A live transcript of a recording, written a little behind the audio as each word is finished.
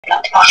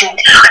like to pass you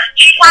into. Do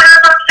you find us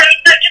on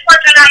Facebook? Just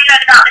wondering how you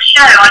heard about the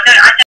show. I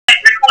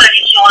don't recall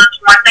any Sean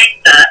from my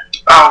Facebook.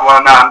 Oh,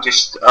 well, no, I'm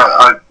just,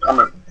 I'm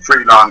a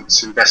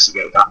freelance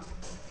investigator. Oh,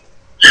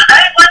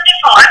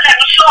 wonderful. Okay,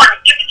 well, Sean,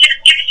 give us your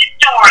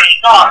story.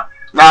 Go on.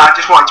 No, I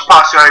just wanted to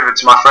pass you over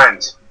to my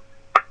friend.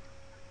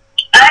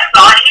 Oh,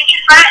 right, who's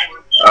your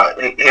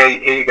friend?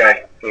 Here you go.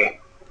 Here.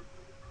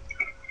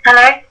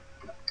 Hello?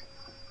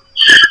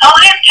 Oh,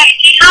 yes,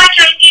 Katie. Hi,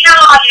 Katie,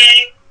 how are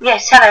you?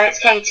 Yes, hello, it's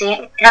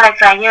Katie. Hello,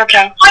 Claire, you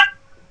okay?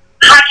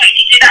 Hi,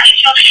 Katie. So that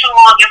is your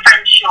Sean, your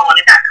friend Sean,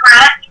 is that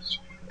correct?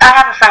 I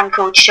have a friend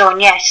called Sean,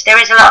 yes. There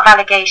is a lot of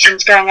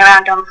allegations going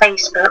around on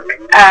Facebook,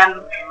 and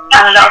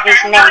a lot of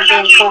his name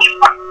being called...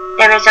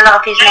 There is a lot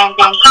of his name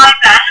being called...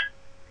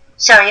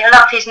 Sorry, a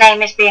lot of his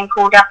name is being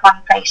called up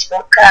on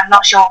Facebook. I'm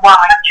not sure why,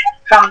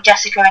 from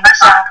Jessica in the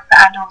South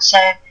and also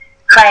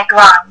Claire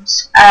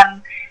Grimes.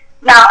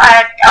 Now,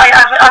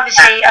 I've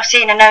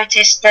seen a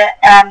notice that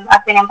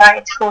I've been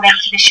invited to call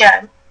into the show,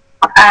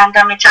 and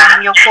I'm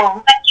returning your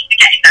call. Thank you for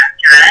getting back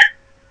to it.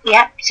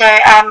 Yeah, so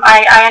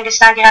I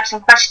understand you have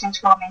some questions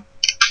for me.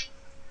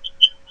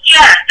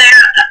 Yeah, so,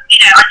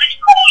 I just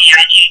call you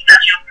as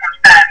you'll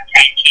confirm,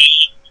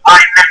 Katie.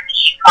 I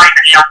messaged you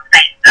privately on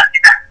Facebook,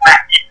 is that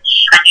correct?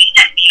 And you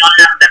sent me your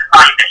number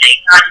privately.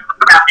 Can I just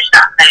establish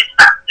that those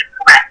facts are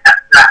correct up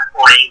to that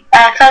point?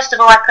 First of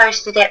all, I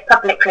posted it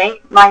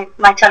publicly, my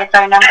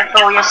telephone number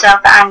for yourself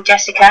and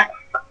Jessica,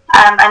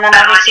 and then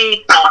I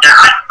received...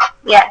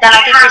 Yeah, then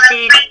I did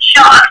receive... Yeah.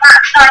 You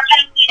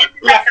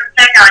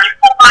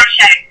called my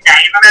show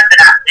today, remember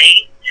that,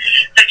 please?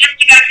 So just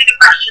to go through the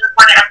questions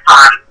one at a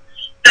time.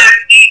 So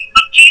do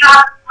you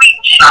have a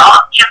screenshot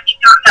just to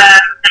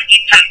confirm that you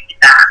posted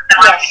that?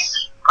 So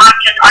yes. I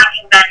can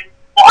then,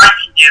 what I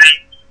can do is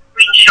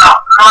screenshot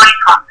my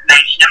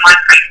confirmation and my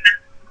proof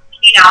that,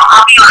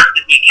 I'll be honest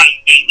with you,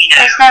 Katie,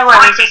 There's no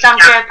worries, it's on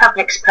Joe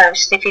Public's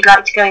post. If you'd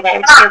like to go there,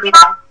 it would still be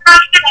there. Can I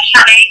finish,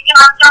 honey? Can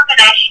I stop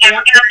finish? We're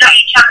going to let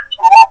each other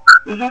talk,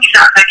 if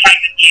that's okay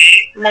with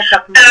you. No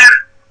problem. So,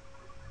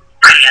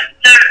 brilliant.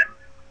 So,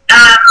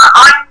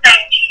 I'm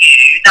saying to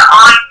you that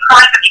I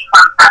privately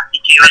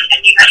contacted you, and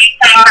are you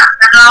saying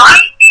that's a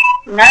lie?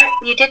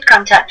 No, you did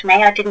contact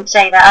me. I didn't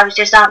say that. I was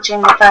just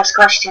answering the first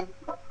question.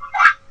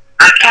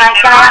 Okay.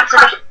 Can I answer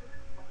the...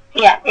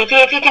 Yeah, if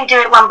you can do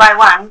it one by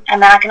one,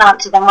 and then I can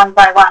answer them one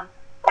by one.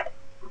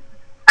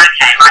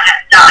 Okay, right,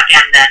 let's start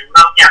again then.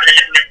 We'll have a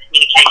little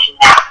miscommunication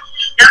here.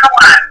 Number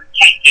one,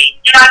 Katie,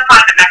 did I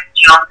private message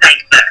you on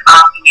Facebook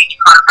asking you to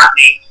contact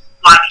me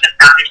so I can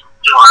establish the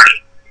story?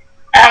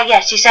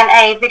 Yes, you sent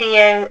a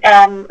video,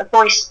 a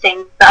voice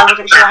thing, but I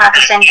wasn't sure how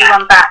to send you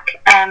one back.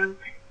 And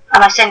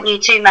I sent you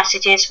two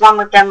messages, one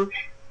with them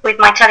with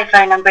my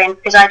telephone number in,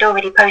 because I'd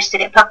already posted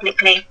it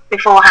publicly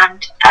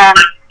beforehand. We're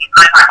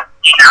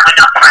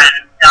not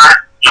friends, so I've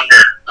seen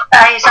that.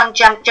 It's on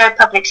Joe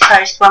Public's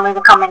post when we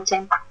were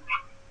commenting. Well,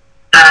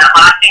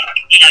 I think,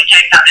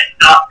 Joe Public's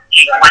got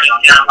people when you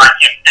feel like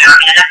it, so,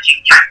 unless you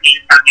tag me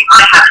in something,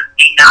 I haven't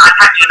seen that. I've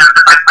had your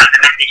number by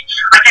private message.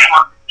 I don't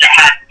want to split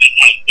hairs with you,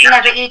 Katie. No,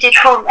 but you did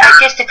call me,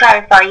 just to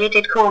clarify, you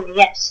did call me,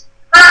 yes.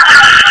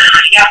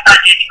 Yes, I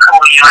did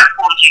call you. I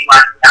called you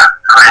once, that's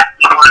correct.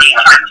 We already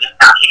tried to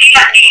start. If you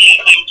get me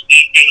an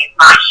interview thing, it's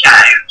my show,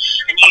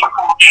 and you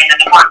called in and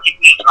you wanted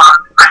me to ask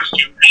the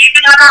questions, are you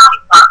going to allow me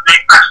to answer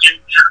those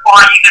questions, or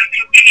are you going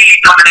to continually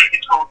dominate the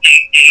talk,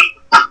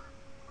 Katie?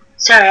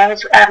 Sorry, I was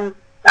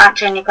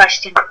answering your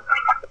question.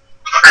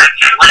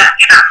 Okay, well, let's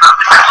get that part of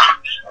the question.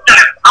 So,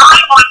 I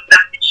voice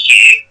messaged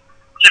you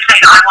to say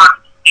that I wanted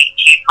to speak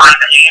to you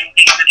privately, and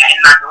things were getting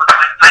muddled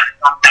with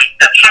posts on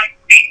Facebook. Hence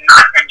the reason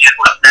I send you a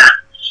voice note.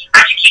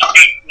 As you keep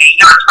saying to me,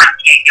 you're a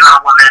 28-year-old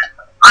woman,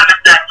 I'm a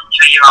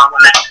 33-year-old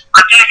woman.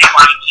 I don't know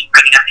why you keep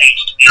bringing up age,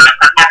 to be honest.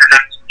 I've never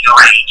mentioned your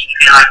age. You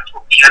feel like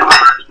talk to you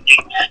about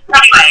anything. So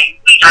anyway,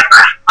 we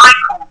digress. I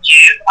called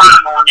you on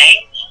the morning,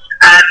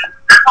 and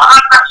what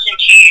my question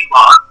to you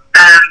was,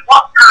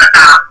 what's come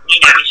about,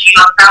 is you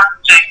yourself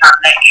and Joe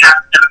Public have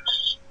some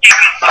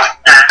serious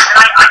concerns,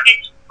 and I did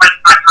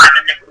waste my time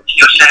and listen to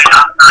your show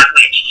last night,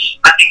 which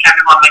I think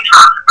everyone with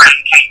half the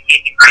brain,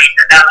 Katie, agreed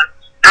that there was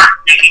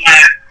absolutely no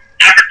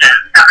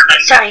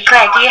evidence. Sorry,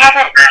 Claire,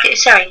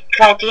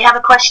 do you have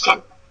a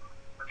question?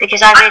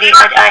 Because I'm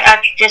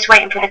just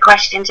waiting for the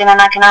questions, and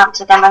then I can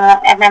answer them,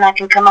 and then I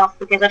can come off,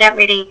 because I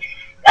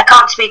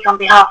can't speak on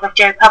behalf of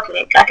Joe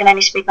Public. I can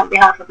only speak on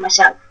behalf of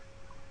myself.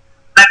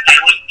 Okay,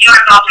 well, you're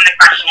involved in the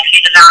question. If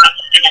you'd allow me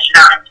to finish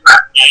without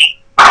interrupting.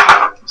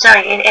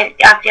 Sorry,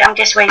 I'm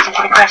just waiting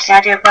for the question.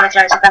 I do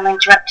apologise if I'm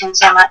interrupting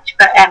so much,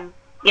 but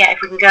yeah,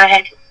 if we can go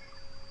ahead.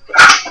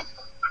 Would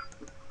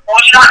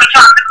you like me to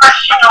answer the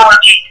question, or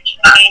do you,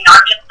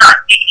 I'm just not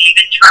speaking,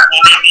 you've interrupted me,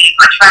 maybe you've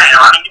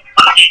betrayal. This is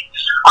what you did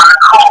on the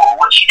call,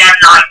 which you then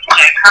lied to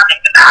Joe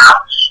Public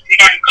about, who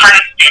then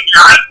posted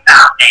lies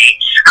about me.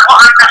 And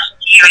what my question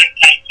to you is,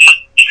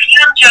 Katie, if you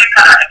and Joe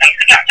Public, okay,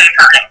 forget Joe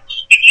Public,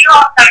 if you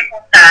are so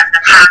concerned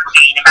and have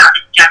been about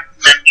this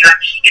gentleman who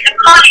is a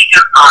colleague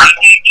of mine,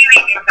 who you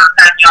even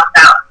concerned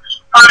yourself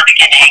from the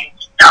beginning,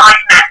 that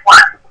I've met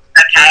once,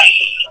 okay?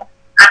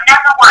 And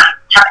never once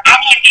have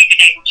any of the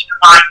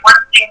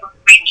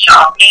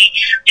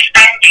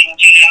defending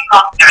Julian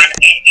Costa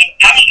in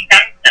any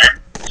sentence.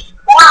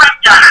 All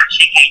I've done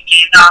actually,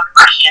 Katie, is ask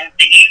questions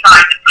that you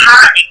guys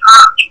apparently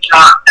can't seem to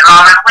answer or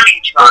are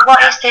unwilling to answer. Well, what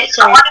is it?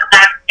 Sorry. One of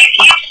them, if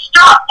you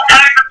stop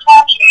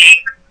over-talking me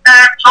for the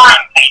third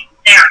time, Katie,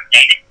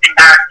 seriously, this is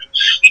embarrassing.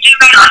 You do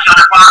realise you're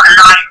on a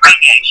live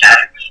radio show,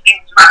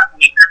 interrupting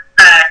me for the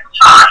third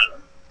time.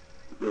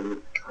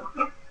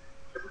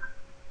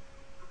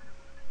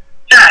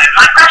 So,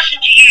 my question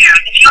to you is,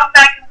 if you're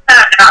so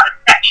concerned about the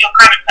sexual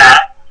predator,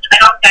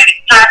 and also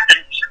this person,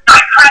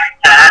 sorry,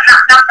 predator,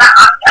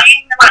 I'm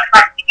using the word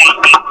predator,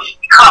 Katie,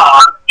 because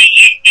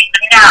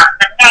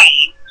the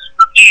name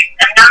was used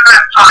a number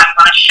of times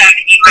on a show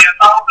that you were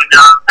involved with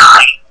last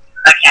night,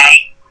 okay,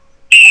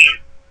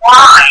 is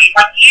why,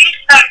 when you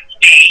spoke to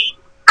me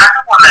as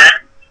a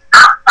woman,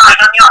 outside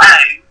on your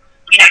own,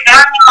 you know,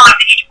 bearing in mind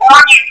that you'd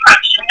already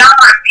approached a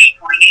number of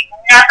people that you'd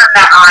never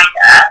met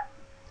either,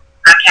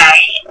 okay,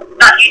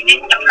 but you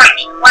didn't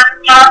approach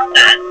one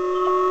person,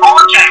 or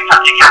Joe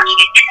Public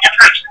actually didn't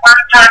approach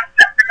one person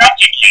that's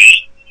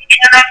allegedly in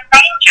the most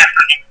danger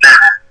for this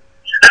man.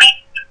 I mean,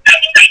 can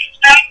you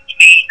explain to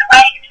me the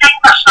way the same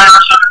question I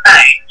asked on the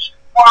phone,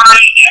 why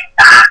is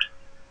that?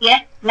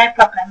 Yeah, no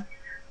problem.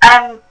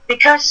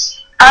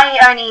 Because I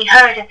only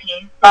heard of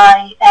you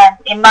by,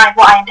 in my,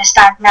 what I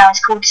understand now is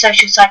called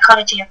social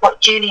psychology of what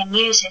Julian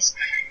uses,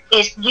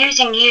 is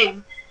using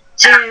you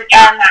to,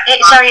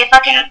 sorry, if I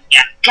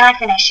can I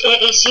finish?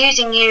 It's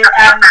using you,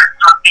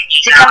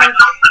 to come in.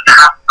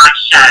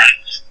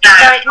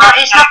 Sorry, no,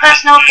 it's not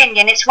personal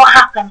opinion, it's what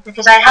happened,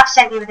 because I have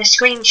sent you with a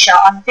screenshot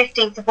on the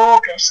 15th of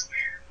August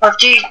of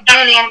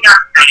Julian.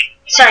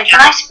 Sorry,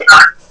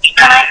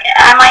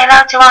 am I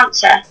allowed to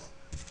answer?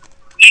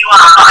 You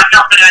are, but I'm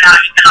not going to allow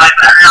you to lie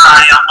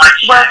on my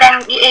show. Well, then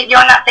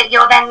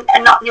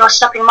you're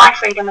stopping my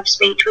freedom of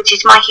speech, which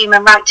is my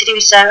human right to do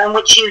so, and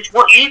what you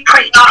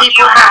preach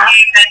people have.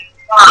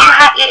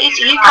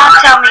 You can't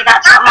tell me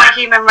that's not my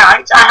human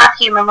rights. I have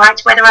human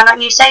rights, whether or not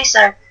you say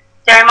so.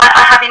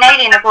 I have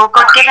inalienable,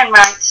 God-given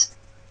rights.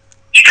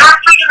 You have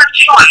freedom of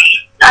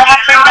choice. I have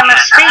freedom of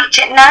speech.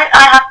 No,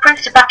 I have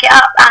proof to back it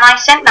up, and I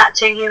sent that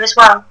to you as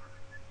well.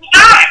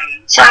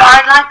 So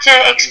I'd like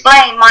to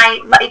explain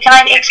can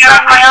I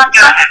explain my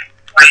answer?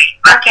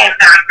 Okay.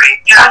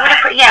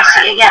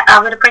 I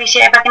would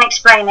appreciate if I can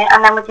explain it,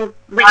 and then we can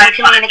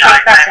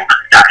communicate better.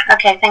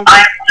 Okay, thank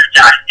you.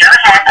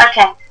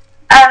 Okay.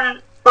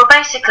 Well,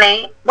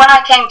 basically, when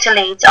I came to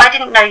Leeds, I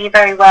didn't know you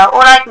very well.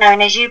 All I'd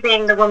known is you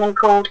being the woman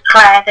called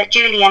Claire that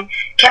Julian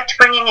kept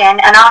bringing in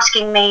and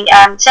asking me,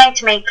 saying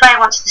to me, Claire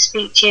wants to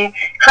speak to you.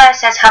 Claire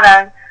says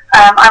hello.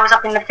 I was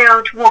up in the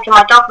field walking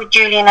my dog with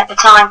Julian at the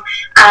time,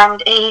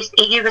 and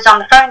you was on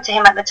the phone to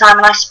him at the time,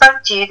 and I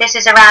spoke to you. This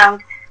is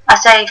around, I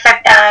say,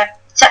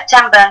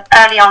 September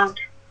early on,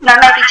 no,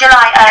 maybe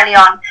July early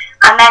on.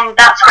 And then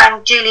that's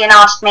when Julian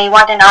asked me,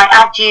 why don't I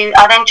add you?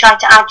 I then tried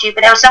to add you,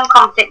 but there was some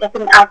conflict, I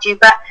couldn't add you.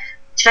 But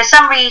for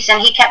some reason,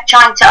 he kept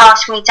trying to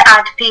ask me to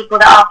add people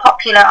that are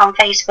popular on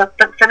Facebook.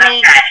 But for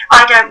me,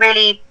 I don't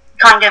really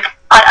I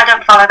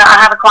don't follow that.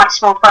 I have a quite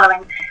small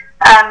following.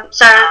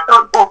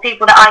 Or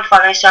people that I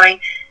follow, sorry.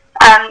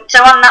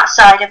 So on that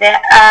side of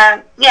it,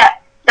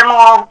 the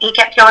more he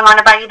kept going on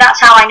about you, that's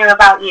how I knew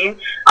about you.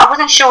 I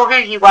wasn't sure who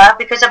you were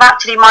because of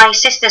actually my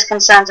sister's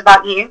concerns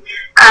about you,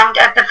 and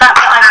the fact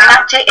that I've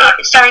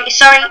been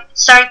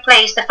sorry,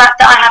 please. The fact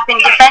that I have been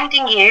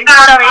defending you.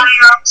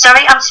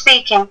 Sorry, I'm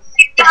speaking.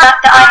 The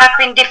fact that I have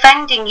been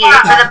defending you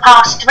for the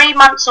past 3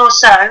 months or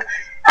so,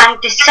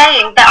 and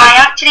saying that I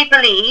actually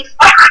believe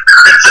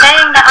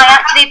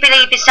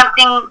is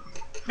something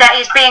that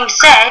is being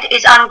said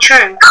is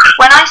untrue.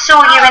 When I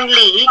saw you in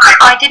Leeds,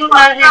 I didn't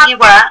know who you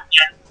were.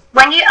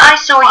 I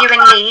saw you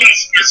in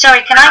Leeds,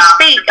 sorry, can I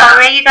speak,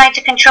 or are you going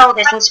to control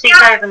this and speak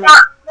over me? No,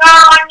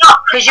 I'm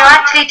not. Because you're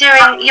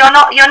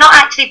not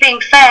actually being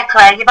fair,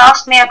 Claire. You've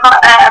asked me a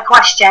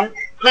question.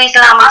 Please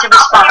allow me to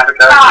respond.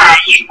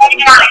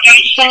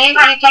 Can you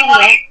hear?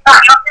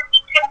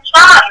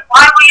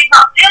 Why will you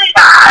not do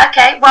that?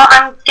 Okay, well,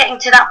 I'm getting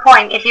to that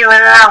point, if you will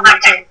allow me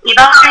to. You've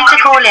asked me to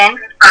call in.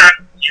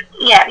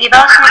 Yeah, you've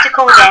asked me to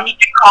call in.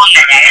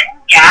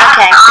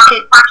 Okay.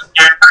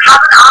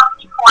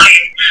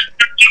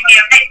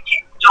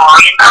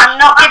 I'm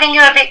not giving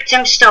you a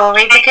victim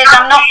story because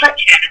I'm not.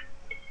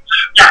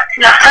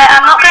 Look,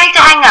 I'm not going to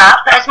hang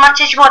up as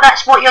much as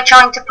that's what you're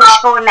trying to push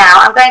for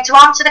now. I'm going to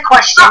answer the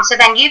question so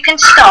then you can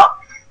stop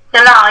the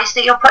lies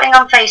that you're putting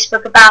on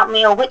Facebook about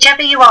me or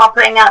whichever you are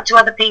putting out to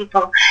other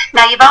people.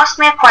 Now, you've asked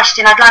me a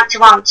question, I'd like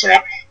to answer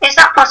it. Is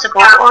that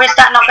possible, or is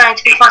that not going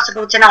to be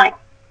possible tonight?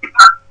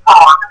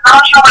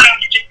 I'm sure willing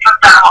to just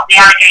confirm what the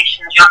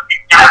allegations your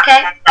sister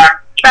okay.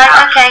 Right,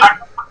 okay.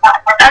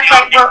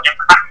 Okay, well,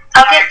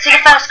 I'll get to the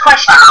first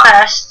question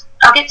first.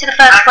 I'll get to the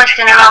first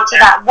question and answer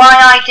that. Why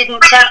I didn't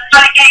tell...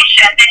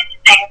 Allegations,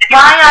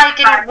 why I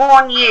didn't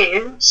warn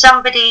you,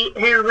 somebody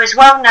who was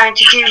well known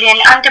to Julian,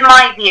 under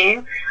my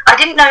view. I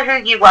didn't know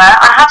who you were.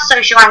 I have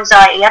social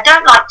anxiety. I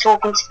don't like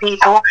talking to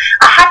people.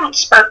 I hadn't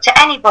spoke to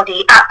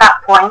anybody at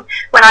that point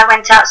when I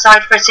went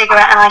outside for a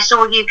cigarette and I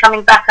saw you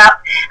coming back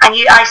up and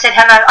I said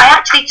hello. I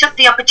actually took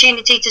the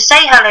opportunity to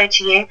say hello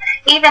to you,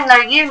 even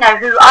though you know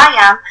who I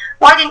am.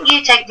 Why didn't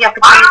you take the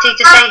opportunity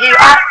to say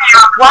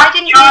why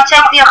didn't you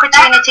take the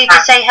opportunity to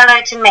say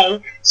hello to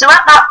me? So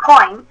at that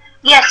point,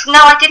 yes, no,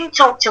 I didn't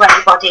talk to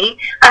anybody.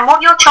 And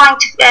what you're trying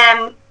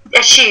to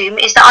assume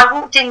is that I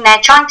walked in there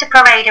trying to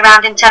parade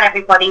around and tell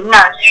everybody.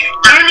 No,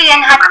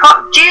 Julian had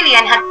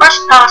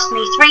brushed past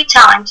me 3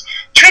 times,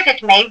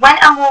 triggered me,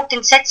 went and walked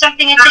and said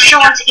something into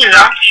Sean's ear.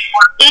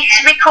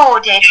 It's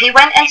recorded. He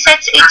went and said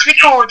it's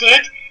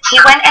recorded. He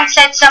went and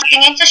said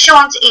something into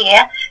Sean's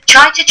ear,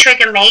 tried to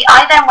trigger me.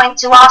 I then went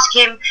to ask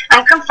him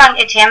and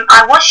confronted him.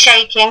 I was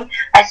shaking,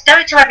 as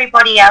though to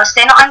everybody else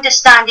they're not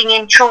understanding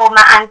in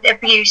trauma and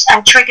abuse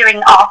and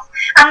triggering off,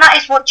 and that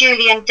is what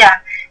Julian done.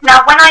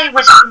 Now, when I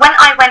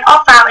went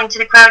off out into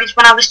the crowd is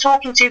when I was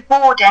talking to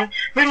Borden,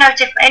 who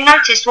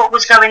noticed what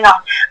was going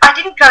on. I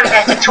didn't go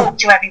there to talk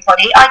to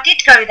everybody. I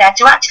did go there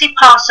to actually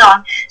pass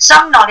on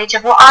some knowledge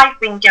of what I've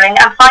been doing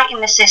and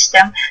fighting the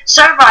system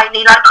so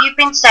rightly, like you've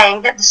been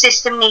saying, that the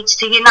system needs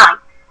to unite.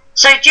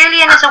 So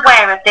Julian is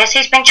aware of this.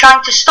 He's been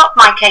trying to stop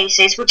my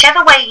cases.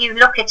 Whichever way you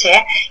look at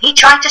it, he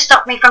tried to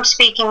stop me from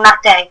speaking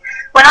that day.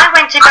 When I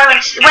went to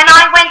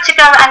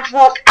go and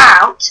walk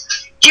out,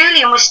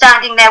 Julian was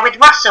standing there with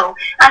Russell,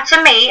 and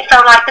to me it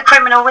felt like the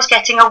criminal was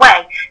getting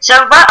away. So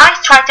I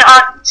tried to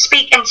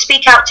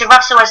speak out to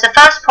Russell as the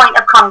first point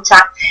of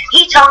contact.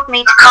 He told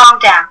me to calm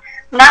down.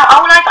 Now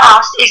all I've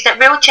asked is that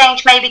Real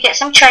Change maybe get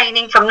some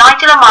training from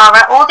Nigel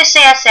Amara or the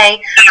CSA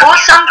or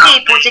some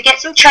people to get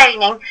some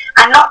training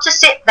and not to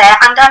sit there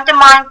and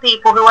undermine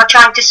people who are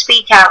trying to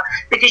speak out,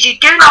 because you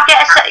do not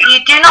get a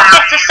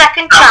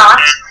second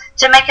chance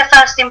to make a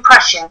first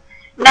impression.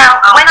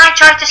 Now, when I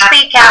tried to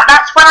speak out,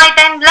 that's when I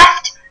then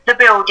left the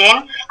building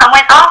and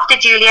went after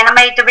Julian and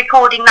made the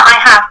recording that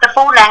I have, the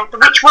full length,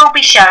 which will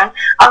be shown.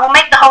 I will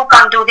make the whole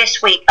bundle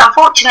this week.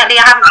 Unfortunately,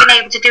 I haven't been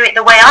able to do it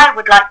the way I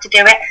would like to do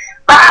it,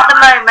 but at the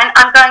moment,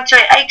 I'm going to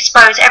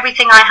expose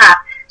everything I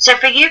have. So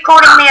for you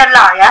calling me a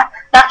liar,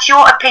 that's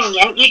your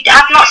opinion. You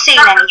have not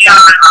seen anything.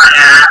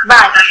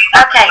 Right,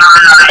 okay.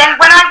 Then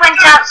when I went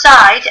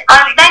outside,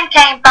 I then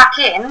came back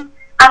in,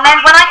 and then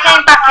when I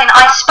came back in,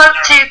 I spoke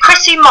to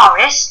Chrissy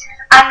Morris,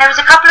 and there was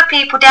a couple of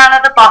people down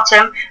at the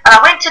bottom, and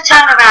I went to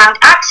turn around.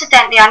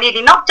 Accidentally, I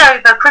nearly knocked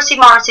over Chrissy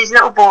Morris's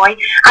little boy,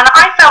 and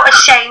I felt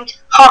ashamed,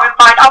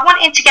 horrified. I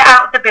wanted to get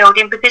out of the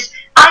building because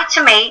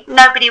to me,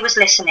 nobody was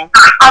listening.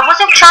 I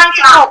wasn't trying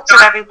to talk to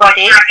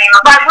everybody.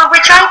 Right, well,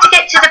 we're trying to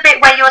get to the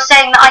bit where you're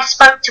saying that I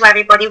spoke to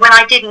everybody when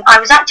I didn't. I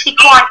was actually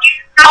quite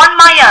on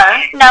my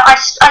own. No, I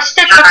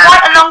stood for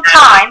quite a long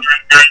time.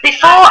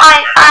 Before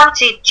I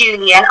outed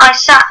Julian, I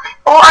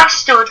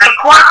stood for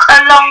quite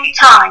a long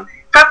time.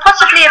 For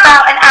possibly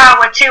about an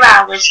hour, 2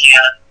 hours.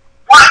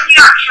 What is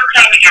your actual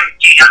claim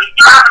against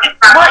Julian?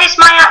 What is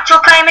my actual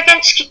claim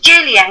against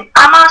Julian?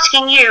 I'm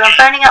asking you, I'm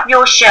phoning up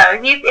your show.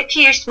 You've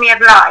accused me of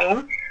lying,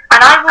 and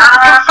I will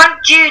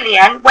confront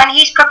Julian when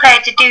he's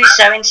prepared to do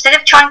so, instead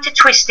of trying to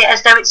twist it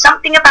as though it's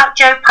something about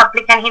Joe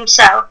Public and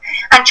himself,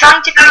 and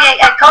trying to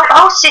create a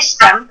whole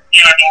system.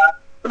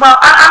 Well,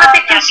 I'm a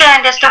bit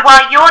concerned as to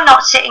why you're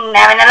not sitting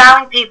there and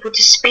allowing people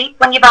to speak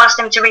when you've asked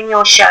them to ring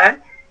your show.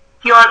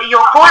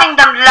 You're calling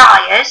them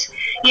liars.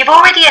 You've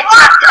already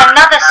attacked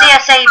another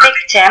CSA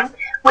victim,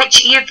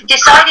 which you've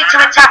decided to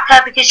attack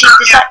her because you've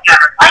decided.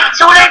 It's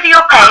all over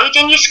your page,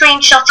 and you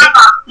screenshotted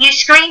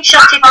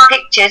the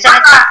pictures and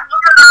attacked.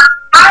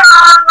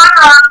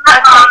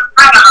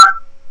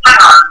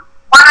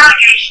 One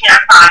allegation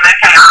at a time,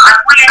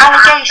 okay?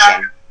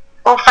 Allegation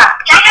or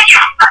fact?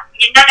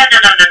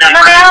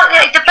 No.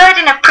 The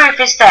burden of proof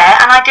is there,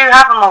 and I do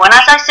have them all. And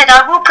as I said,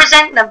 I will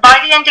present them by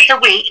the end of the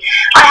week.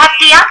 I have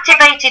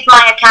deactivated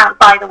my account,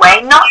 by the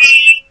way. Not.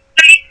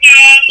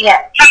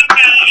 Yeah.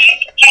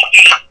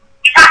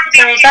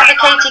 So is that the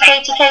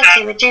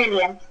Katie with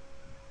Julian?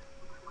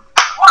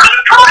 What are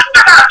you talking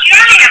about,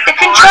 Julian? The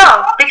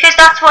control, because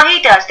that's what he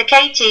does. The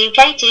Katie.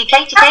 Okay.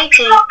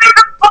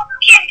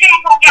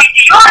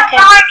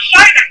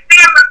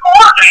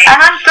 And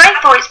I'm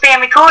grateful it's being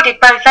recorded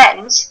both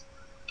ends.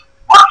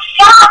 What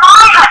fun am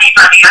I having,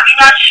 buddy? I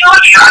mean, I assure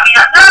you,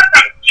 no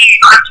offense to you,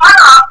 I'm trying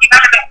to ask you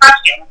relevant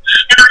questions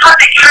that the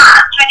public has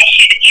to an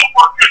issue that you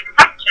want to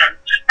attention.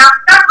 Now,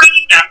 for some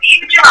reason,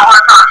 you do not want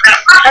to answer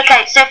that question.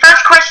 Okay, so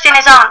first question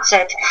is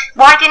answered.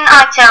 Why didn't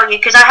I tell you?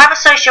 Because I have a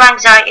social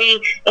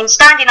anxiety in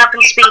standing up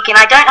and speaking.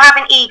 I don't have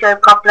an ego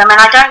problem, and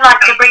I don't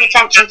like to bring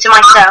attention to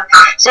myself.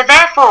 So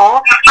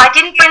therefore, I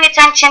didn't bring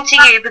attention to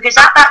you because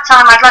at that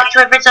time I'd like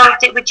to have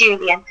resolved it with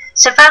Julian.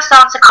 So first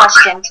answer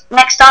question.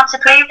 Next answer,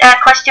 please.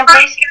 Question,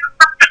 please.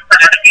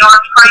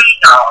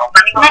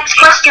 Next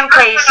question,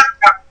 please.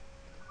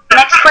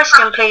 Next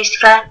question, please,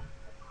 Claire.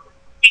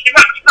 The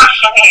next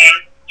question is,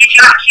 did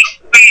you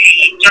actually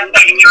really just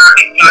say that you're a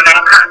victim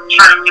and then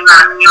challenge your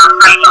man and you're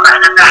afraid of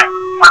it and then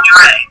on your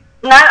own?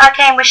 No, I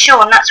came with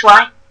Sean, that's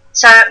why.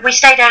 So we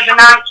stayed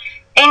overnight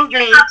in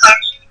Leeds.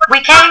 We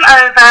came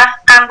over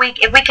and we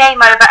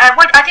came over.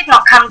 I did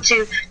not come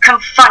to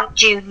confront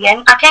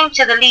Julian. I came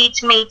to the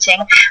Leeds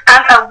meeting.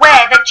 I'm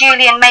aware that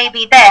Julian may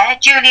be there.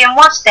 Julian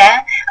was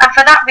there, and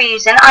for that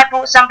reason I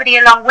brought somebody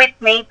along with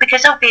me,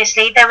 because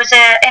obviously there was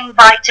an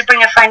invite to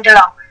bring a friend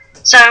along.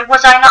 So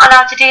was I not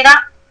allowed to do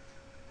that?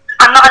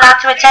 I'm not allowed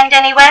to attend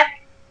anywhere?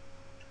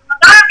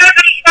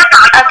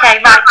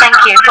 Okay, right, thank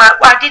you. Well,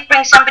 I did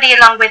bring somebody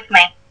along with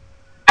me.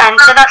 And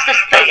so that's the,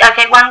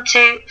 okay, 1,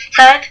 2,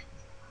 third?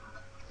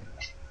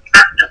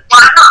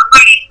 Well, I'm not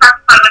really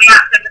satisfied with the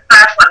answer to the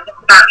first one,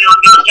 just about your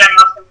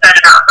general concern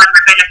about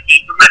vulnerability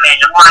for women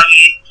and why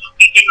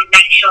you didn't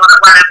make sure that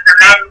one of the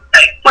men.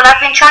 Well, I've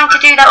been trying to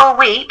do that all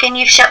week and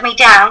you've shut me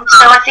down,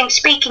 so I think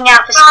speaking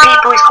out for some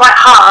people is quite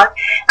hard.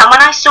 And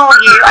when I saw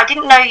you, I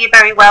didn't know you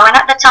very well, and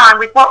at the time,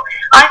 with what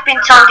I've been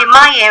told in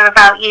my ear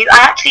about you,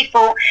 I actually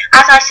thought,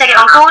 as I said it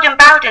on Gordon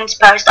Bowden's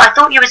post, I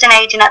thought you was an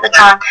agent at the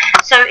time.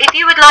 So if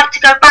you would like to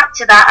go back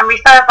to that and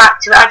refer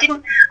back to it,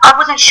 I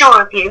wasn't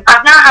sure of you.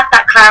 I've now had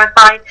that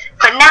clarified,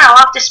 but now,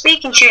 after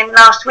speaking to you in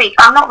last week,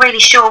 I'm not really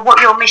sure what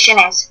your mission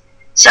is.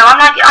 So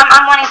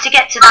I'm wanting to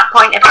get to that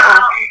point of it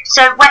all.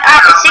 So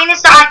seeing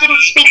as that I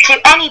didn't speak to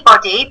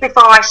anybody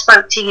before I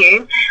spoke to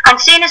you, and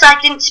seeing as I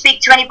didn't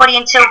speak to anybody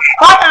until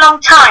quite a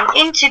long time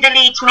into the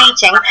Leeds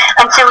meeting,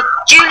 until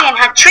Julian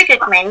had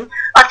triggered me,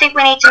 I think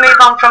we need to move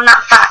on from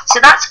that fact.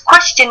 So that's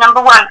question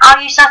number 1. Are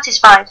you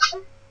satisfied? So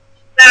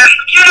if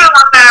Julian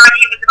was there and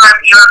he was the man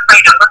that you were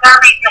afraid of, was there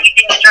a reason that you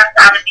didn't address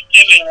that at the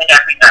beginning with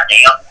everybody,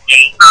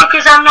 obviously?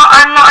 Because I'm not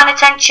an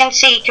attention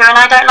seeker, and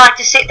I don't like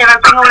to sit there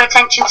and bring all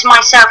attention to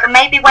myself. And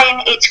maybe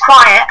when it's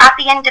quiet at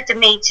the end of the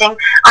meeting,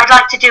 I'd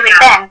like to do it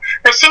then.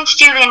 But since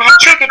Julian had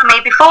triggered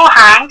me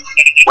beforehand, he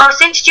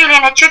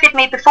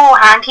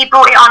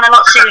brought it on a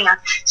lot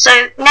sooner.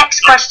 So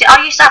next question: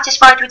 are you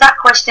satisfied with that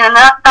question? And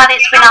that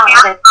it's been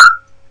answered.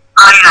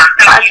 I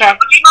am. Okay.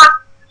 Would you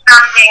mind I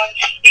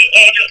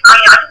just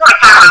want to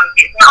clarify,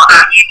 it's not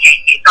about you,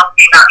 Katie, it's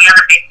obviously about the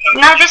other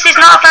victims. No, this is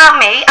not about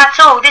me at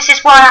all. This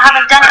is why I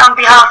haven't done it on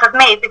behalf of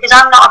me, because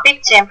I'm not a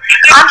victim.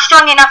 I'm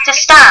strong enough to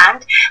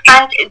stand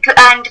and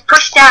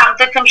push down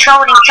the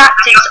controlling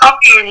tactics of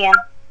Julian.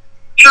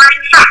 You're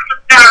in fact a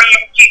very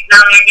astute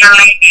young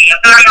lady, a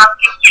very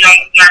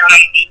articulated young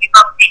lady. You've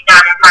obviously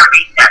done her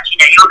research,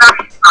 you're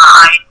very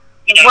smart.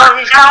 Well,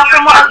 it's far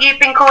from what you've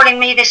been calling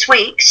me this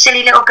week,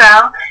 silly little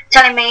girl,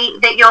 telling me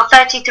that you're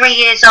 33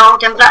 years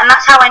old, and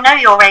that's how I know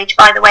your age,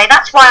 by the way.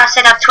 That's why I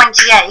said I'm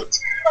 28,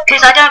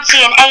 because I don't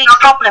see an age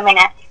problem in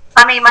it.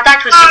 I mean, my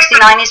dad was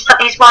 69,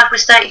 his wife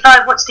was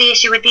 35. What's the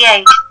issue with the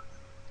age?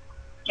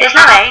 There's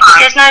no age,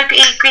 there's no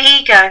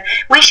ego.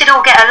 We should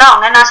all get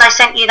along, and as I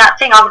sent you that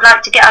thing, I would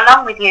like to get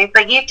along with you,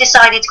 but you've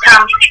decided to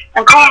come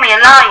and call me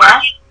a liar,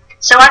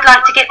 so I'd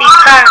like to get these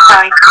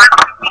clarified.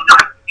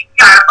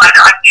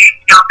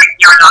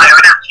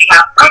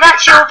 Well,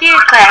 that's your view,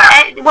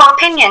 Claire. Well,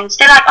 opinions,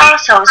 they're like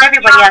arseholes,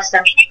 everybody has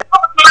them.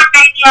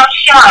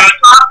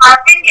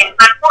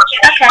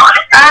 Okay,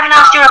 I haven't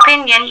asked your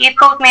opinion, you've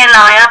called me a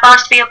liar, I've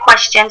asked for your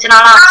questions and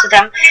I'll answer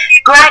them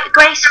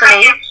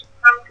gracefully.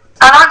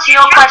 I'll answer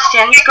your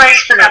questions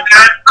gracefully.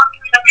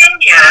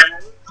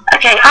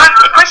 Okay,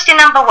 question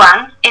number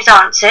 1 is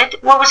answered.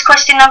 What was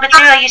question number 2?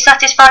 Are you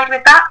satisfied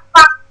with that?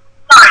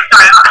 Sorry.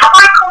 Have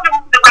I called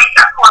into the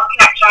WhatsApp call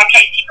connection with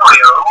Katie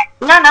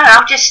Boyle? No,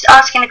 I'm just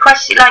asking a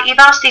question. Like, you've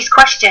asked these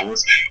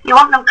questions, you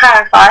want them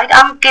clarified.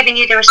 I'm giving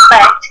you the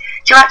respect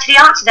to actually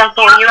answer them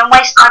for you and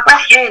waste my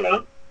breath, really.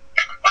 You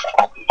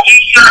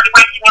shouldn't be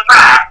wasting your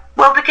breath.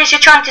 Well, because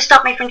you're trying to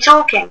stop me from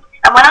talking.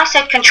 And when I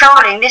said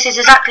controlling, this is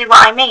exactly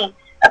what I mean.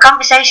 A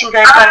conversation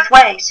goes both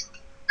ways.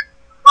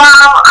 Well,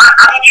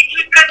 I mean,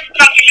 it's good to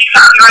take a leaf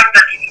out of your own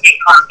book if you think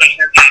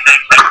conversations go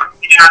both ways.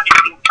 I've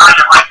just been kind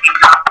of like been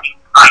talking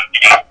 5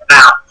 minutes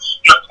about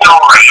your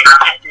story, and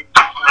I'm just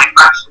no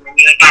question, and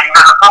you again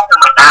have a problem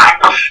with that,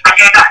 and I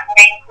go back to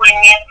being calling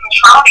me and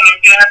controlling and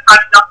doing a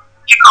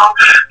psychological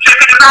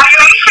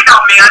evaluation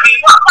on me. I mean,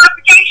 what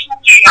qualifications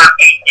do you have,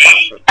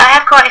 Katie? I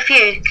have quite a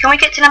few. Can we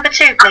get to number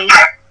 2, please?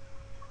 Okay.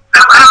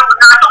 I'm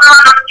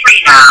number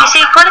 3 now. You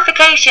see,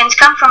 qualifications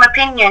come from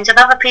opinions of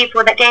other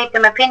people that gave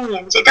them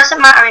opinions. It doesn't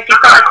matter if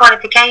you've got a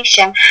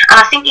qualification, and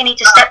I think you need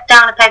to step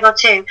down a peg or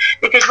 2,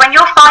 because when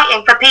you're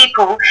fighting for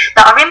people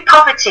that are in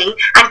poverty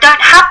and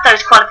don't have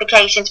those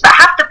qualifications but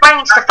have the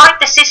brains to fight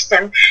the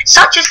system,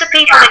 such as the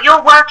people that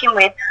you're working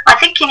with, I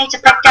think you need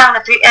to peg down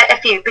a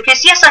few,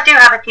 because yes, I do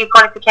have a few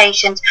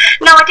qualifications.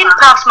 No, I didn't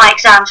pass my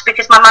exams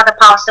because my mother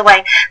passed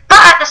away, but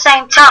at the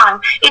same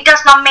time, it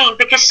does not mean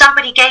because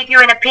somebody gave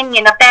you an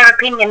opinion of their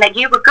opinion that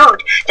you were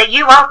good, that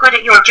you are good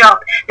at your job.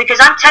 Because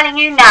I'm telling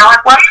you now,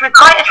 I've worked with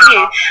quite a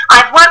few,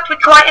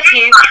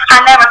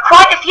 and there are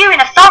quite a few in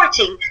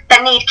authority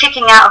that need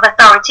kicking out of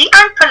authority,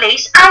 and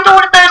police, and all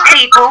of those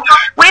people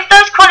with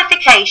those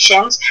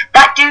qualifications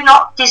that do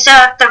not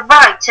deserve the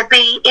right to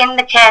be in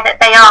the care that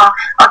they are,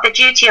 of the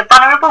duty of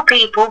vulnerable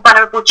people,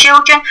 vulnerable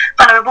children,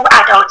 vulnerable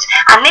adults.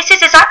 And this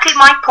is exactly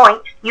my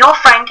point, your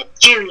friend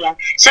Julian.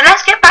 So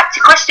let's get back to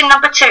question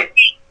number 2.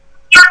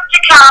 Just to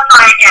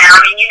clarify again. I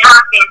mean, you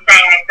have been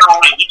saying this all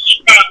week. You keep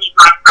saying he's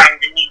my friend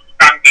and he's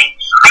defending.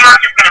 I am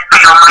just going to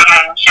put on my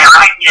own show.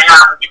 I hope you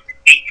allow me just to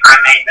speak for a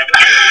moment, just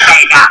to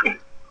say that,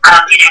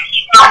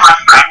 he's not my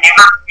friend.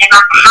 No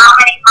matter how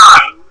many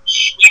times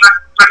you must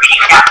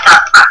repeat that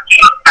stuff back to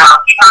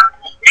yourself. You have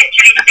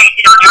literally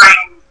stated on your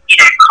own,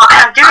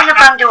 comments. I'm doing a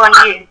bundle on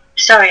you.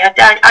 Sorry, I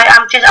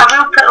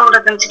will put all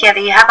of them together.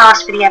 You have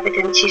asked for the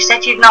evidence. You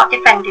said you've not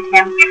defended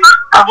him.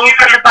 I will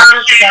put the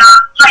bundle together.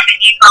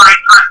 You guys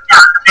typed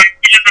up and then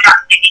delivered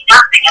absolutely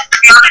nothing. And to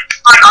be honest,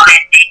 quite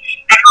honestly,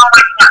 everyone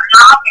waking up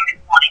laughing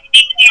this morning,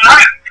 even you know.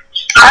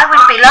 I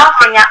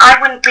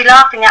wouldn't be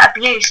laughing at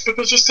abuse,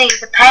 because you see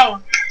the pain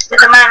that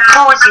the man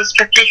causes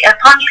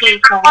upon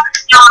people. I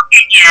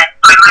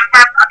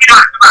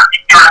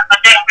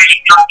don't really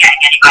feel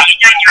getting anywhere.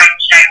 You're doing your own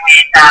show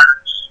with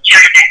Joe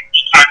next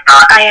weekend.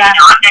 I am.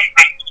 I don't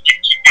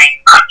mention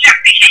names, but I do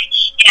appreciate,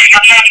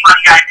 you're the only one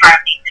who has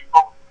apparently been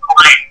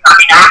call in. I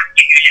mean, I have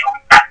to give you a little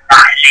respect for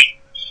that, at least.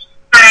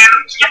 So,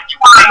 just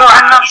why... Well,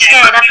 I'm not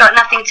scared. I've got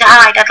nothing to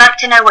hide. I'd like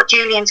to know what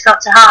Julian's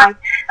got to hide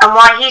and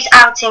why he's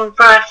outing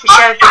for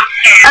show.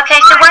 Okay,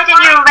 so why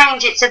don't you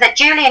arrange it so that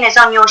Julian is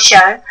on your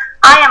show,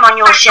 I am on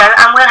your show,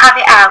 and we'll have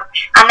it out,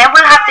 and then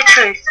we'll have the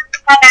truth.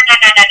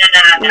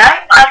 No?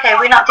 Okay,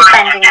 we're not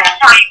defending them.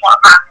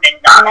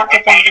 I'm not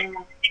defending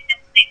them.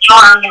 You're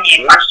asking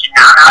me a question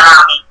now, and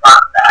allow me to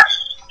answer.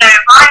 So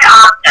my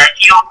answer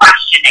to your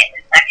question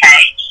is, okay,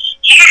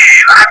 you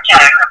and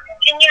Joe have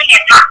continually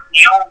attacked me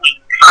all week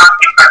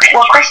asking for it.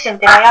 What question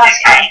did I ask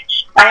her?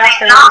 I asked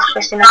her this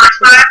question. I'm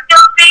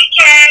still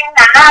speaking.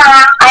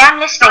 Hello? I am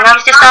listening. I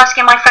was just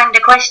asking my friend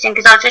a question,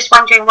 because I was just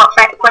wondering what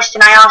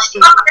question I asked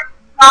you.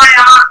 My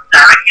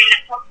answer, if you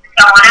just talk to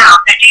someone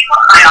else, so do you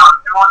want my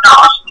answer or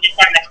not? Should we just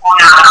end the call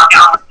now and I'll get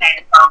on with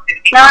saying something?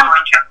 No,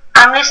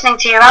 I'm listening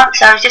to your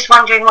answer. I was just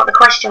wondering what the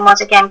question was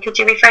again. Could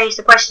you rephrase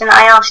the question that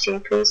I asked you,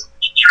 please?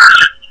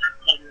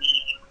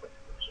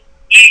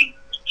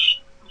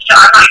 So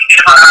I'm not even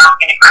going to bother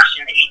asking a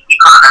question that you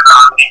can't answer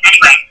asking.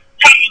 Anyway,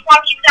 Katie,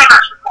 thank you so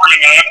much for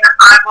calling in.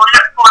 I will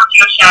look forward to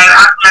your show,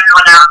 as will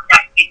everyone else,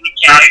 next week with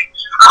Joe.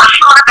 I wish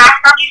you all the best.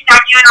 As you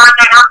said, you and I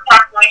don't have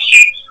personal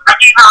issues. I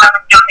do, however,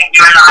 still think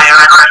you're a liar,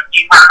 and I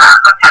do have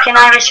that. Can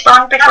I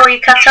respond before you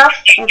cut off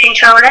and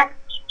control it?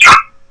 Yeah,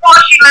 of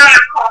course you may,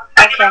 of course.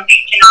 Okay.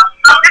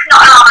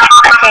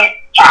 Okay.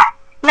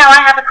 No,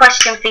 I have a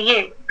question for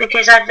you,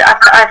 because I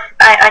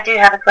do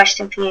have a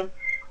question for you.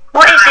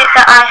 What is it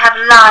that I have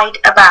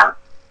lied about?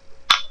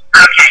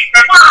 Okay,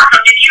 so what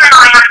happened is you and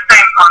I had a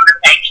phone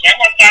conversation,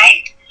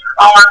 okay,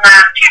 on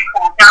 2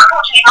 calls. Now,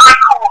 unfortunately, my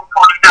call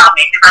recorded about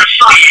me, because I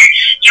assure you,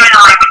 you and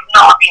I would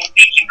not have been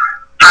speaking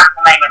at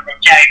the moment that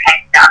Joe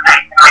texted that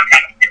note, and I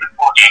texted to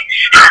record it,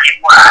 and it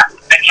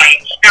worked, okay.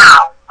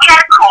 Now, we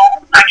had a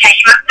call, okay,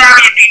 you were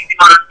very abusive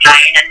on the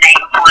phone, and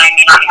name calling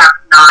me like you have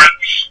tonight,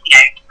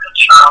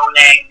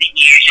 controlling, the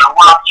usual,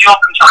 whilst you're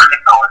controlling the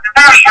call. It's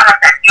very, as I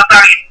said, you're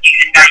very astute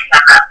and very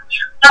clever.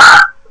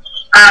 But,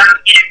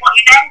 what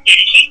you then did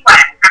is you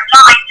went and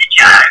lied to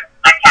Joe,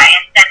 okay,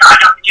 and said that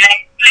I'd offered you an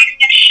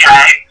exclusive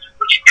show,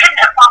 which couldn't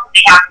have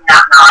possibly happened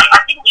that night. I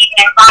didn't even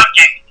invite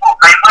Joe to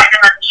talk. I invited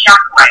them as a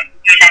chaperone,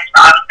 because you alleged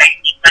that I was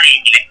basically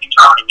bullying you and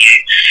controlling you.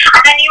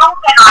 And then you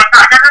also lied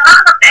that there's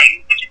another thing,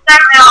 which is so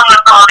real on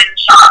your phone in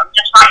the shop,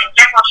 just writing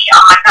general shit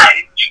on my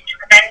post.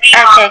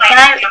 Okay,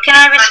 can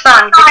I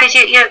respond? Because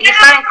you're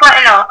throwing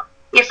quite a lot.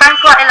 You're throwing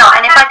quite a lot,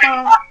 and if I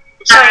can...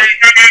 Sorry.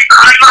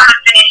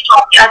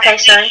 Okay,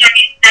 sorry.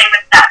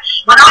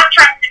 When I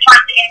tried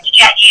to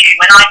interject you,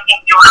 when I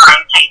think you're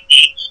lying,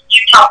 Katie,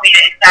 you told me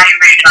that it's very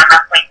rude and I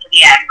must wait till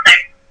the end. So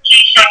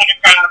please show me the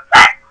same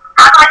respect.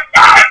 As I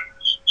said,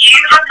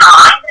 you have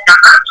lied a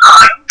number of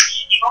times.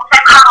 You've also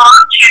come on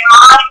to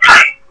my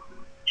post.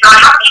 So I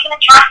haven't even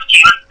addressed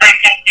you and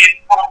spoken to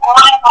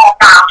Gordon Ball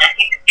founder,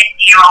 who's a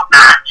 50-year-old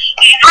man.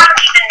 You haven't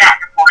even met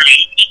the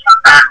police. He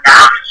confirmed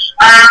that.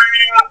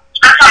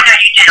 As I know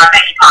you did, I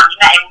bet you can't. You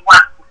met him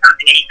once or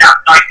something and he felt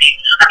sorry for you.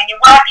 I mean, you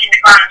work in the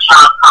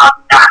grandchild part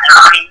of that, and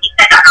I mean, he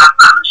said that last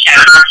time on the show,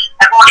 and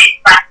I've already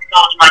expressed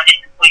all of my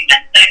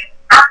disappointment. So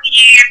after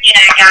you,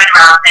 going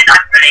around and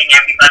bullying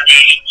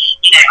everybody,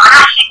 I'm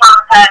actually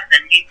one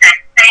person who said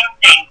the same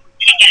thing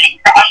continually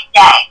for 8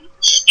 days.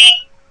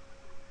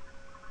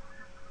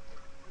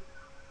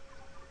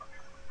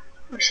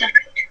 A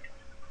second.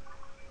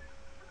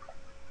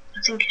 I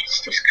think it's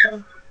just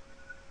cold.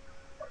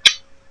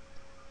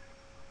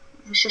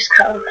 It's just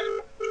cold.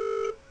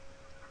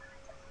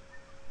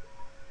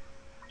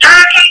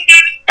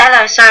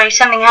 Hello, sorry,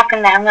 something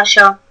happened there, I'm not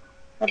sure.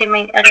 I didn't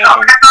mean... Yeah. Yeah.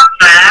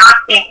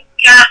 Can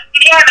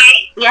you hear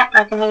me? Yeah,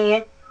 I can hear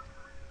you.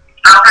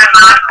 Oh, hang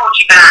on, I called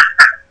you back.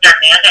 I don't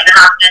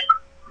know how to...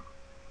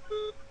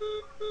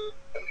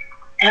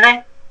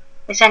 Hello?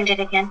 It's ended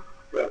again.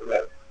 Yeah,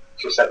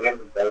 just at the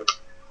end of the day.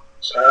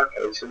 So,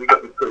 okay, so we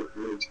got the proof.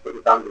 We need to put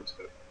the bundle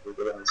to it. We'll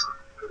get answer.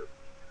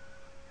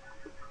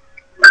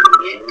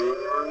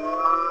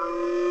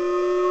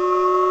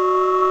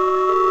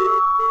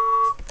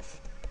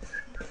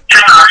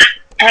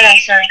 Hello,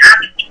 sorry.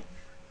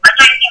 I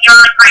don't think you're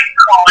on a great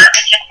call. Let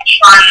me just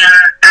try and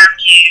add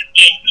you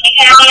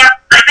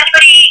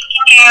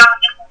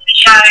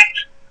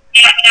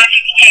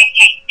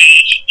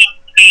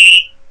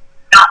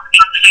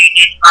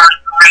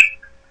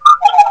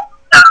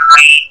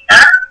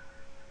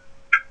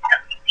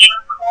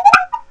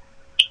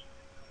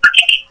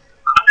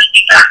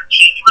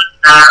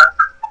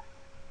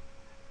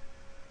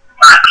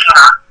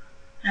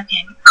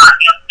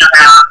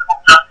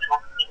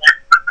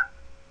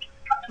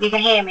You can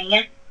hear me,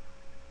 yeah?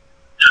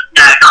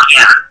 No, not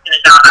yet. I'm just going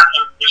to dial back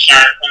into the show.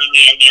 It's only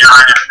me and you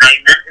line at the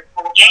moment,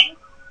 recording.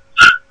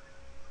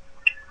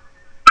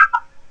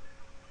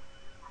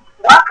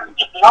 Welcome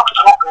to Blog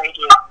Talk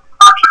Radio.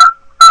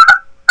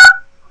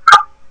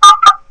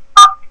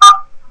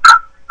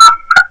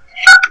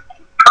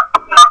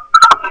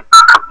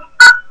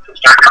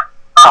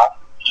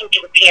 Due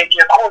to appear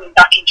you're calling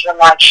back into a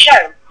live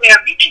show, we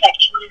are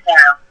reconnecting you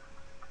now.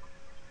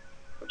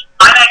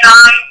 Hi there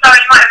guys, sorry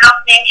you might have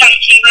lost me and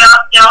Katie, we are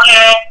still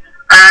here.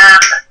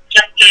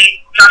 Just to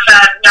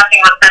confirm,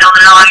 nothing was said on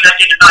the line. I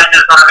did advise that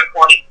it was on a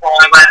recording call,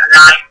 we weren't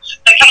live.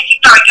 So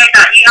Katie, sorry, go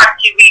back, you have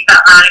to read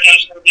that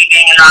allegation of you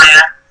being a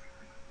liar.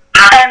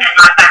 And in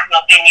my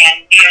personal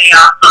opinion, the only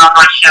answer on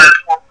my show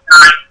for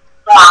tonight.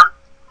 Go on.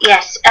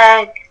 Yes,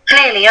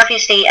 clearly,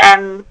 obviously,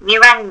 you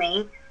rang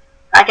me.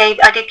 I did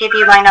give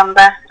you my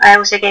number. I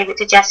also gave it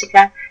to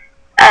Jessica.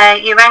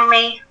 You rang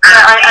me.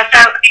 I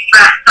felt.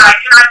 Sorry,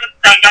 can I just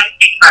say, don't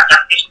speak about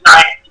justice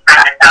tonight.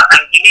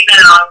 Thank you.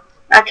 Move along.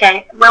 Okay,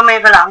 we'll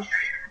move along.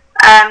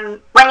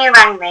 When you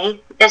rang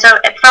me,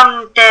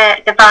 from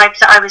the vibes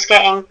that I was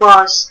getting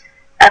was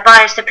a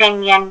biased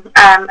opinion.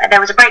 There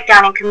was a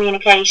breakdown in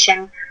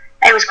communication.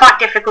 It was quite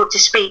difficult to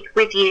speak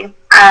with you.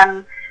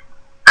 And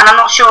I'm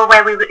not sure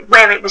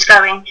where it was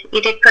going.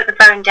 You did put the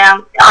phone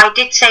down. I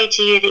did say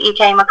to you that you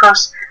came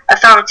across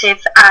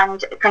authoritative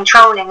and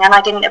controlling, and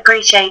I didn't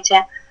appreciate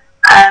it.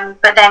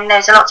 But then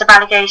there's a lot of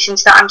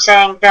allegations that I'm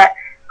saying that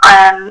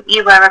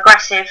you were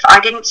aggressive. I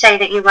didn't say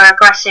that you were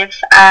aggressive.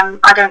 I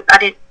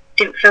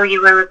didn't feel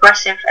you were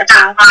aggressive at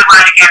all. Well,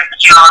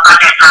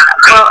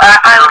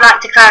 I would like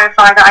to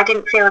clarify that I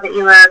didn't feel that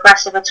you were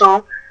aggressive at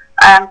all.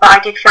 But I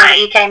did feel that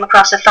you came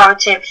across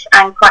authoritative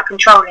and quite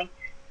controlling.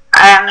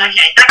 And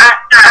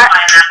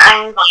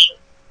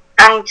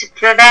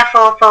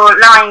therefore, for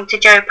lying to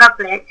Joe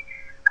Public,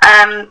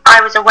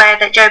 I was aware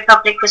that Joe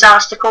Public was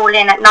asked to call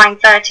in at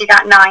 9:30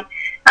 that night,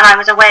 and I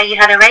was aware you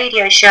had a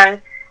radio show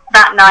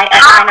that night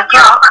at 9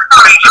 o'clock.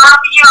 Sorry, how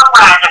were you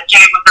aware that Joe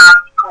was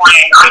asked to call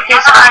in?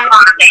 Because I had a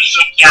conversation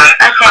with Joe.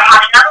 Okay. I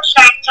had another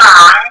show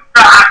planned,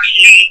 but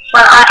actually...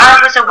 Well, I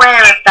was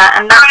aware of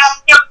that, and that's... I'm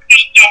still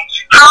speaking.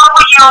 How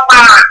were you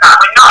aware of that?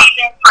 We're not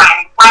even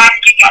friends. Where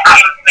did you get that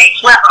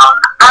information from?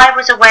 I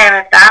was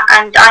aware of that,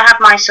 and I have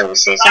my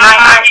sources, and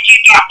Where did you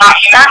get that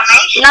that's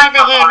information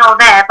neither here nor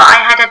there. But I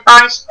had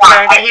advised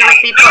Joe that he would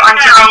be put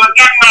onto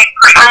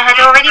I had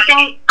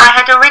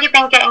already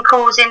been getting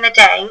calls in the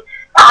day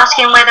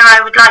asking whether I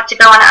would like to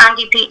go on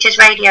Andy Peach's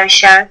radio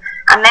show,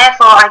 and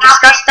therefore I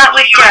discussed that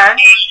with Joe.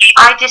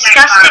 I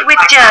discussed it with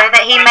Joe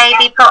that he may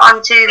be put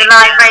onto the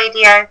live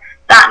radio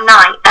that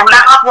night, and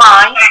that's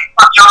why.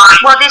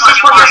 Well, this is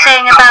what you're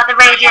saying about the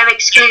radio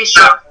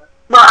exclusive.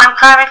 Well, I'm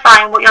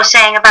clarifying what you're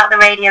saying about the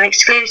radio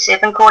exclusive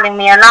and calling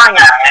me a liar.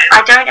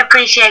 I don't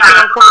appreciate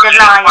being called a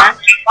liar.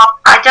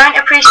 I don't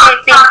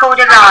appreciate being called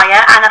a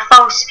liar and a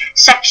false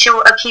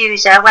sexual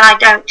accuser when I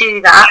don't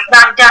do that.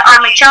 I'm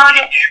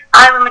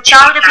a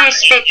child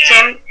abuse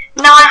victim.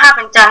 No, I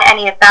haven't done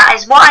any of that.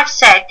 Is what I've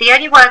said. The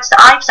only words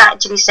that I've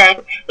actually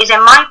said is, in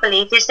my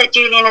belief, is that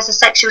Julian is a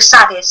sexual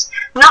sadist,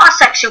 not a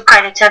sexual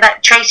predator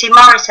that Tracy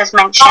Morris has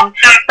mentioned,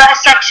 but a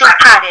sexual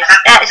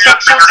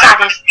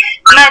sadist.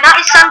 No,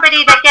 that is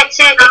somebody that gets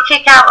a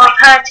kick out of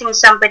hurting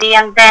somebody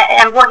and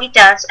what he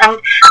does. And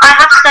I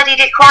have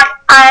studied it quite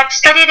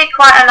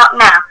a lot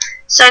now.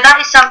 So that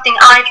is something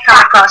I've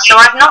come across. So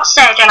I've not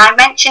said, and I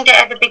mentioned it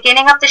at the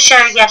beginning of the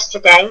show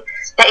yesterday,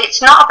 that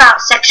it's not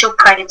about sexual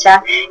predator.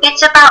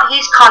 It's about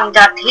his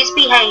conduct, his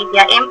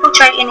behaviour,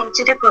 infiltrating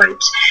into the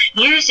groups,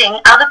 using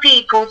other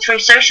people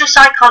through social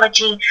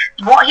psychology,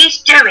 what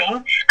he's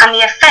doing, and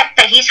the effect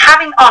that he's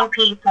having on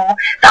people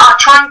that are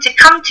trying to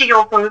come to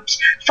your groups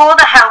for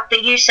the help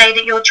that you say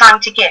that you're trying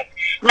to give.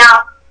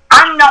 Now,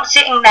 I'm not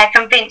sitting there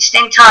convinced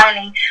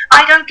entirely.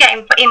 I don't get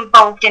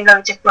involved in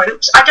loads of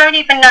groups. I don't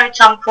even know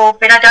Tom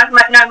Crawford. I don't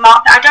know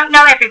Mark. I don't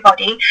know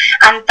everybody.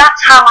 And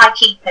that's how I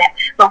keep it.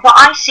 But what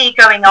I see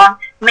going on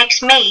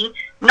makes me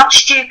not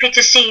stupid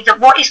to see that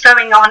what is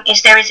going on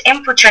is there is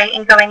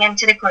infiltrating going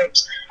into the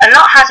groups. A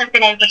lot hasn't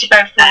been able to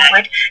go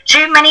forward.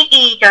 Too many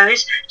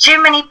egos,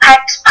 too many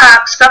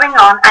perks going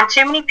on, and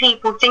too many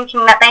people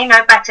thinking that they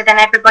know better than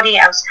everybody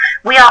else.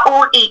 We are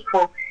all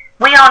equal.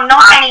 We are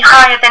not any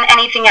higher than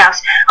anything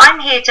else. I'm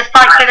here to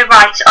fight for the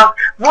rights of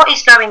what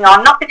is going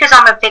on, not because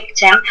I'm a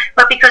victim,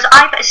 but because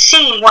I've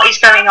seen what is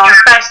going on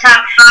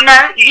firsthand.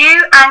 No,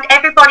 you and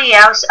everybody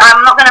else,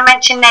 I'm not going to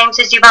mention names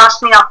as you've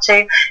asked me not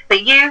to,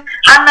 but you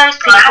and those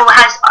people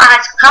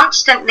has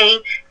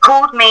constantly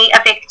called me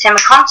a victim,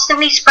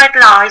 constantly spread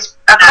lies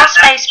across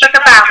Facebook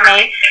about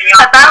me,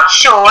 about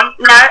Sean,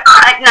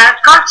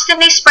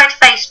 constantly spread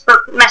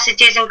Facebook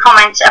messages and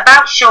comments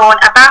about Sean,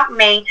 about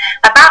me,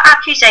 about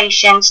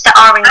accusations that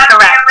are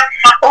incorrect.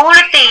 All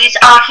of these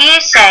are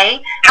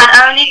hearsay, and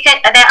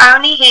they're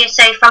only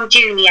hearsay from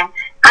Julian.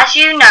 As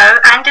you know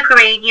and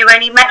agree, you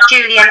only met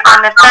Julian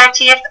on the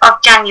 30th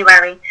of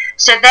January,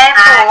 so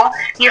therefore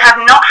you have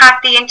not had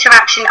the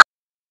interaction